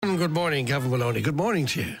good morning, Gavin Maloney. Good morning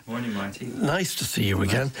to you. Morning, Marty. Nice to see you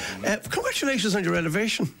again. Congratulations on your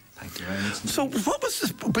elevation. Thank you very much. So, what was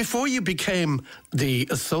this, before you became the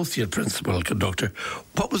associate principal conductor?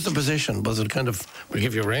 What was the position? Was it kind of, we'll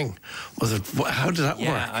give you a ring? Was it? How did that work?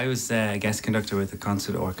 Yeah, I was a guest conductor with the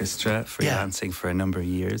concert orchestra, freelancing for a number of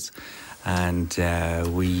years, and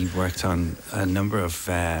we worked on a number of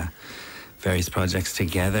various projects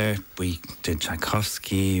together. We did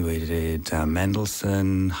Tchaikovsky, we did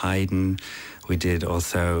Mendelssohn, Haydn. We did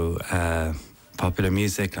also popular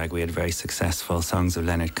music, like we had very successful songs of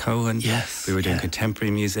Leonard Cohen. Yes. We were doing contemporary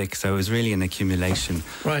music, so it was really an accumulation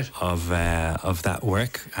of that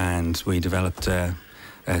work, and we developed a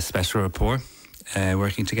special rapport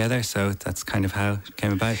working together, so that's kind of how it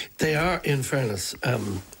came about. They are, in fairness,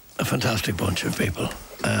 a fantastic bunch of people.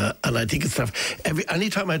 And I think it's tough.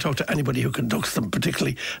 Anytime I talk to anybody who conducts them,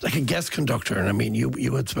 particularly like a guest conductor, and I mean,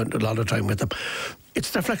 you had spent a lot of time with them,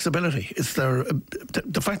 it's their flexibility. It's their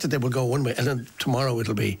the fact that they will go one way, and then tomorrow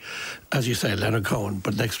it'll be, as you say, Leonard Cohen,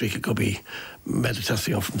 but next week it could be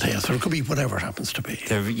Meditation from Theas, or it could be whatever it happens to be.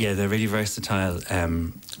 They're really versatile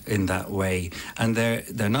in that way, and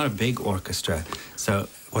they're not a big orchestra, so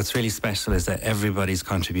what's really special is that everybody's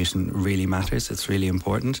contribution really matters. It's really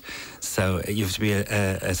important. So you have to be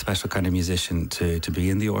a special kind of musician to be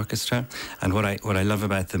in the orchestra. And what I love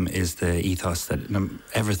about them is the ethos that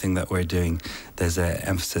everything that we're doing, there's an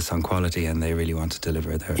emphasis on quality, and they really want to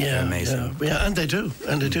deliver. They're amazing. Yeah, and they do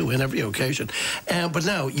in every occasion. But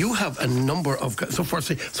now you have a number of. So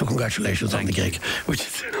firstly, congratulations on the gig, which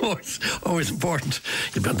is always important.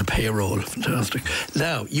 You've been on the payroll, fantastic.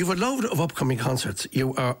 Now you've a load of upcoming concerts.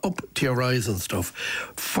 You are up to your eyes and stuff.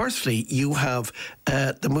 Firstly, you have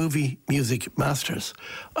the movie Music Masters.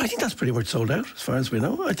 I think that's pretty much sold out, as far as we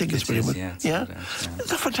know. I think it's pretty much. Yeah, sold out,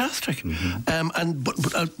 That's fantastic. Mm-hmm.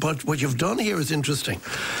 But what you've done here is interesting.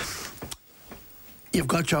 You've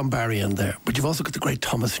got John Barry in there, but you've also got the great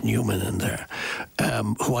Thomas Newman in there,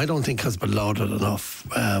 who I don't think has been lauded enough.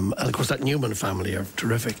 And of course, that Newman family are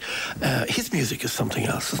terrific. His music is something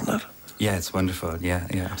else, isn't it? Yeah, it's wonderful. Yeah,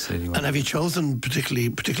 absolutely wonderful. And have you chosen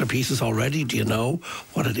particular pieces already? Do you know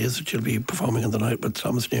what it is that you'll be performing on the night with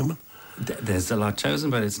Thomas Newman? There's a lot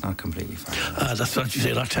chosen, but it's not completely final. That's what you say.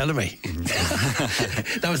 You're not telling me.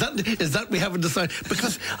 Now, is that we haven't decided?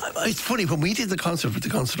 Because it's funny, when we did the concert with the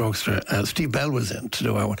concert orchestra, Steve Bell was in to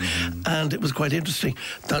do our one, and it was quite interesting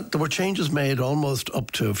that there were changes made almost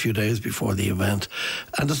up to a few days before the event.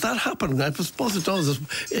 And does that happen? I suppose it does.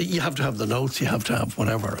 You have to have the notes. You have to have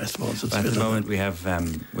whatever. I suppose. At the moment, we have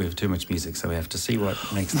too much music, so we have to see what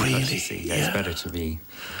makes the cut to see. Yeah, it's better to be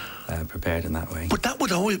prepared in that way. But that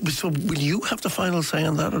would always. So, will you have the final say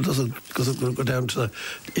on that, or does it go down to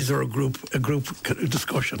is there a group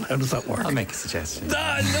discussion? How does that work? I'll make a suggestion.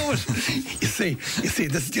 I know it. You see, this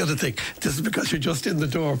is the other thing. This is because you're just in the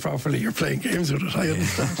door properly. You're playing games with it. I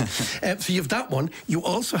understand. So you've that one. You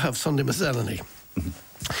also have Sunday Miscellany,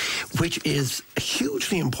 which is a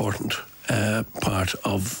hugely important part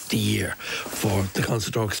of the year for the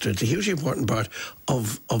concert orchestra. It's a hugely important part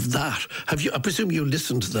of that. I presume you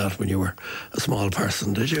listened to that when you were a small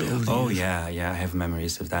person, did you? Oh yeah, I have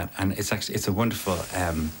memories of that, and it's a wonderful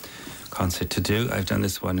concert to do. I've done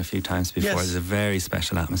this one a few times before. There's a very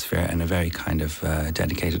special atmosphere and a very kind of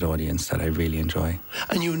dedicated audience that I really enjoy.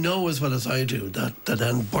 And you know as well as I do that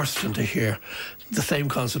then bursting to hear the same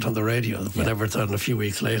concert on the radio whenever it's on a few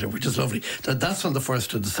weeks later, which is lovely. That's on the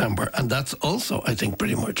 1st of December, and that's also, I think,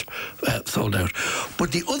 pretty much sold out.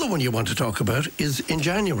 But the other one you want to talk about is in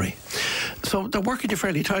January. So they're working you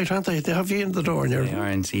fairly tight, aren't they? They have you in the door. They are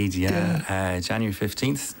indeed, yeah. January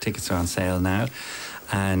 15th, tickets are on sale now.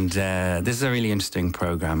 And this is a really interesting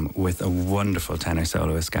programme with a wonderful tenor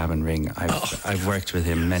soloist, Gavin Ring. I've worked with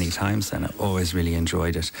him many times, and I've always really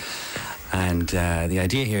enjoyed it. And the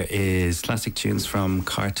idea here is classic tunes from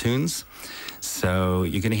cartoons. So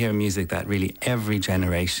you're going to hear music that really every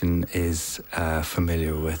generation is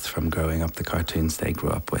familiar with from growing up, the cartoons they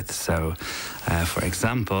grew up with. So, for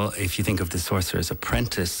example, if you think of The Sorcerer's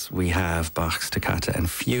Apprentice, we have Bach's Toccata and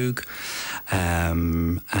Fugue.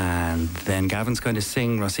 And then Gavin's going to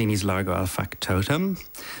sing Rossini's Largo al Factotum.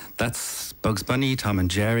 That's Bugs Bunny, Tom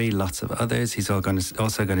and Jerry, lots of others. He's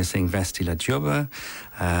also going to sing Vesti la Giubba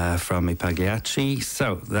from I Pagliacci.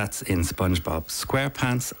 So that's in SpongeBob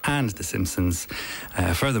SquarePants and The Simpsons.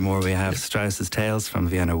 Furthermore, we have Strauss's Tales from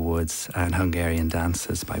Vienna Woods and Hungarian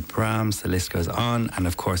Dances by Brahms. The list goes on. And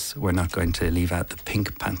of course, we're not going to leave out the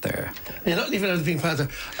Pink Panther. You're not leaving out the Pink Panther.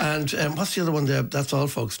 And what's the other one there? That's all,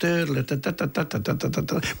 folks. But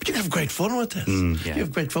you have great fun with this. You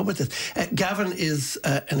have great fun with this. Gavin is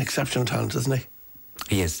an exceptional talent, isn't he?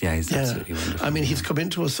 He is, yeah, he's absolutely wonderful. I mean, he's come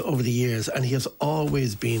into us over the years, and he has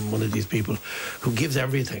always been one of these people who gives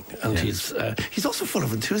everything, and he's also full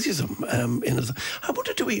of enthusiasm. In his, I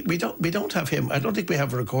wonder, we don't have him. I don't think we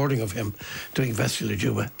have a recording of him doing Vestula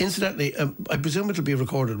Juba. Incidentally, I presume it'll be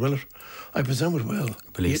recorded, will it? I presume it will.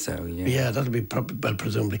 I believe so. Yeah. Yeah, that'll be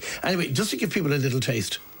presumably. Anyway, just to give people a little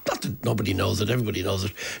taste. Not that nobody knows it, everybody knows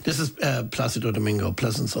it. This is Placido Domingo,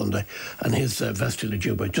 Pleasant Sunday, and his Vestula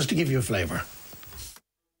Juba, just to give you a flavour.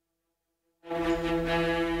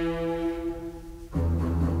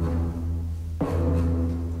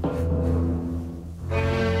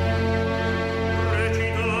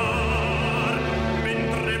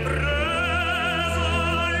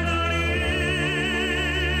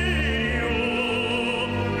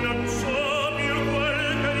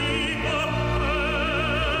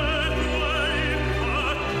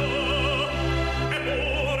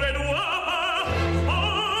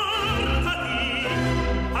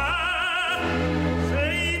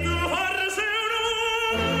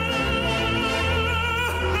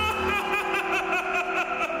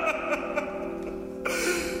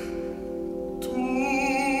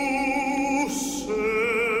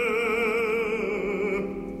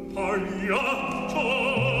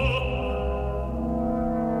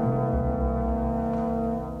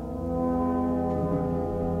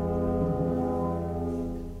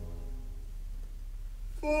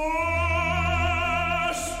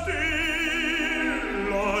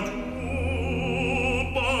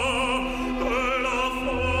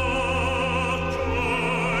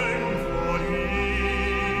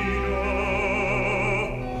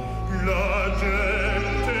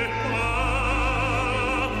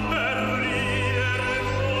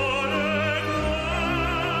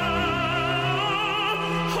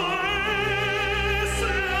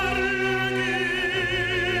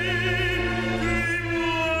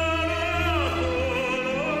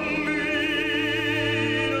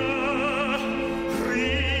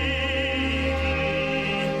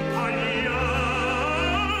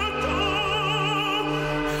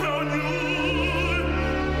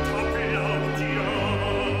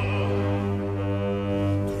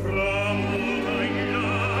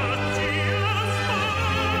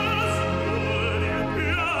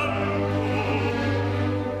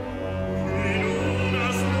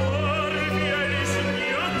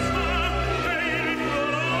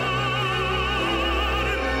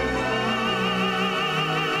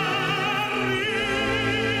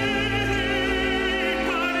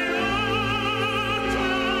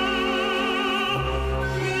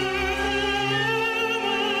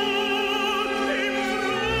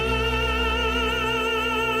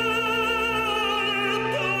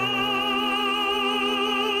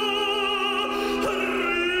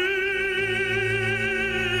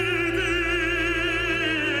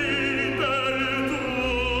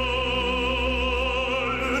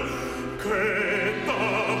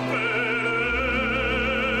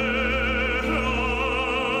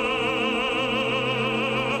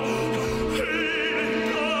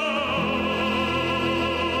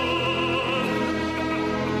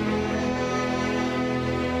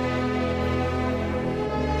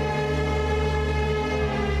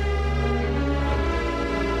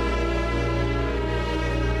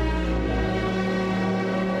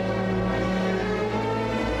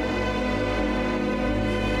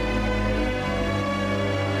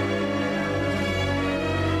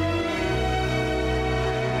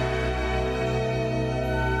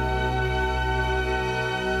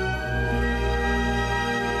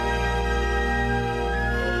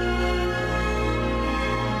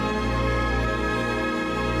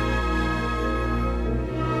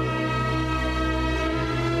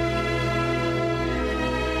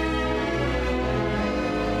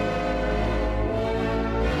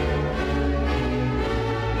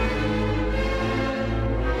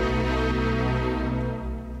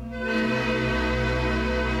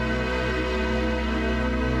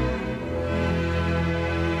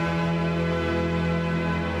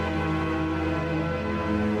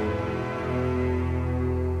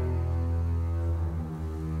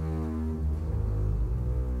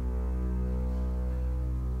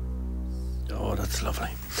 That's lovely.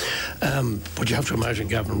 But you have to imagine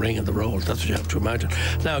Gavin Ring in the role. That's what you have to imagine.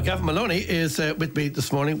 Now, Gavin Maloney is with me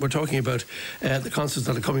this morning. We're talking about the concerts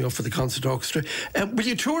that are coming up for the concert orchestra. Will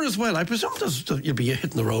you tour as well? I presume you'll be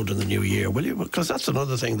hitting the road in the new year, will you? Because that's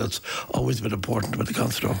another thing that's always been important with the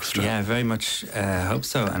concert orchestra. Yeah, very much hope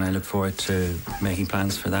so, and I look forward to making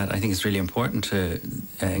plans for that. I think it's really important to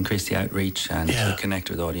increase the outreach and to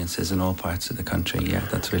connect with audiences in all parts of the country. Yeah,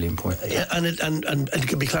 that's really important. Yeah, and it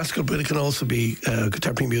can be classical, but it can also be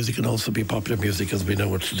contemporary music, and also also be popular music as we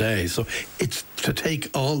know it today. So it's to take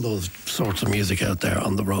all those sorts of music out there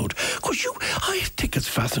on the road. Because I think it's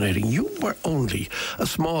fascinating. You were only a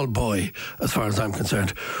small boy, as far as I'm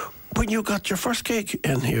concerned, when you got your first gig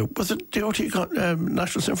in here. Was it the OT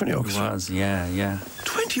National Symphony Orchestra? It was, yeah.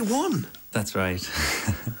 21? That's right.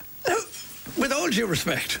 Now, with all due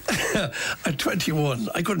respect, at 21,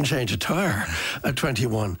 I couldn't change a tyre at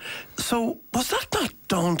 21. So was that not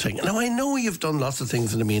daunting? Now, I know you've done lots of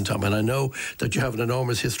things in the meantime, and I know that you have an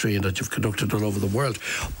enormous history and that you've conducted all over the world.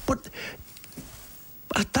 But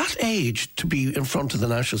at that age, to be in front of the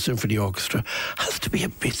National Symphony Orchestra has to be a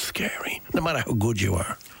bit scary, no matter how good you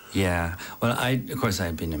are. Yeah. Well, of course,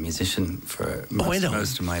 I've been a musician for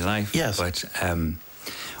most of my life. Yes. But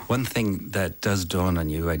one thing that does dawn on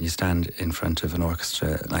you when you stand in front of an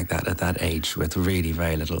orchestra like that at that age with really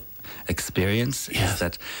very little experience is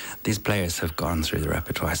that these players have gone through the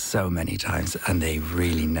repertoire so many times and they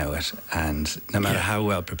really know it. And no matter how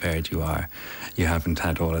well prepared you are, you haven't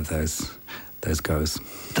had all of those goes.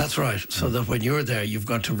 That's right. So that when you're there, you've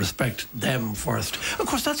got to respect them first. Of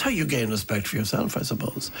course, that's how you gain respect for yourself, I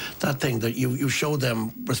suppose. That thing that you show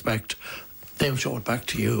them respect, they'll show it back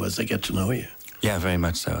to you as they get to know you. Yeah, very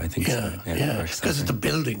much so. I think so. Yeah, because it's a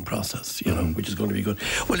building process, which is going to be good.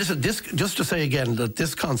 Well, listen, just to say again that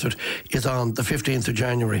this concert is on the 15th of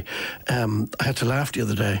January. I had to laugh the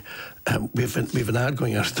other day. We've an ad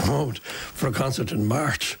going out at the moment for a concert in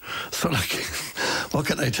March. So, what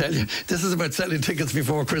can I tell you? This is about selling tickets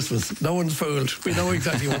before Christmas. No one's fooled. We know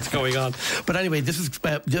exactly what's going on. But anyway, this is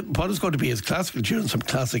what is going to be is classical tunes, some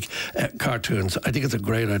classic cartoons. I think it's a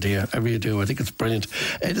great idea. I really do. I think it's brilliant.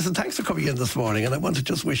 Listen, thanks for coming in this morning, and I want to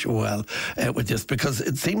just wish you well with this, because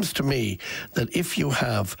it seems to me that if you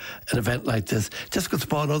have an event like this could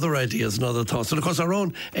spawn other ideas and other thoughts. And of course, our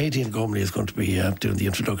own Aideen Gormley is going to be doing the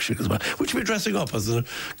introduction as well. Would she be dressing up as a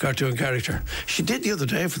cartoon character? She did the other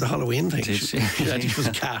day for the Halloween thing. Did she? I think she was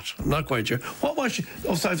a cat. I'm not quite sure. What was she?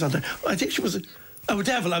 Oh, sorry, I think she was a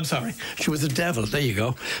devil, I'm sorry. She was a devil, there you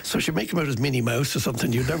go. So she may come out as Minnie Mouse or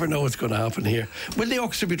something. You never know what's going to happen here. Will the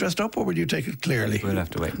orchestra be dressed up, or will you take it clearly? We'll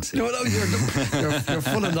have to wait and see. No, you're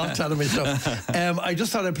full of not telling me stuff. I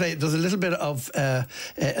just thought I'd play, there's a little bit of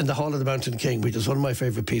In the Hall of the Mountain King, which is one of my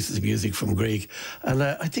favourite pieces of music from Grieg. And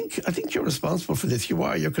I think you're responsible for this.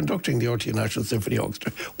 You're conducting the RTÉ National Symphony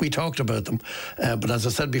Orchestra. We talked about them. But as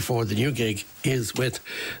I said before, the new gig is with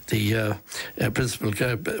the principal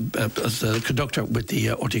as a conductor with the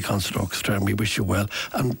RTÉ Concert Orchestra, and we wish you well.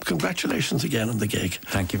 And congratulations again on the gig.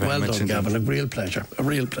 Thank you very much. Well done, Gavin. A real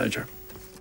pleasure.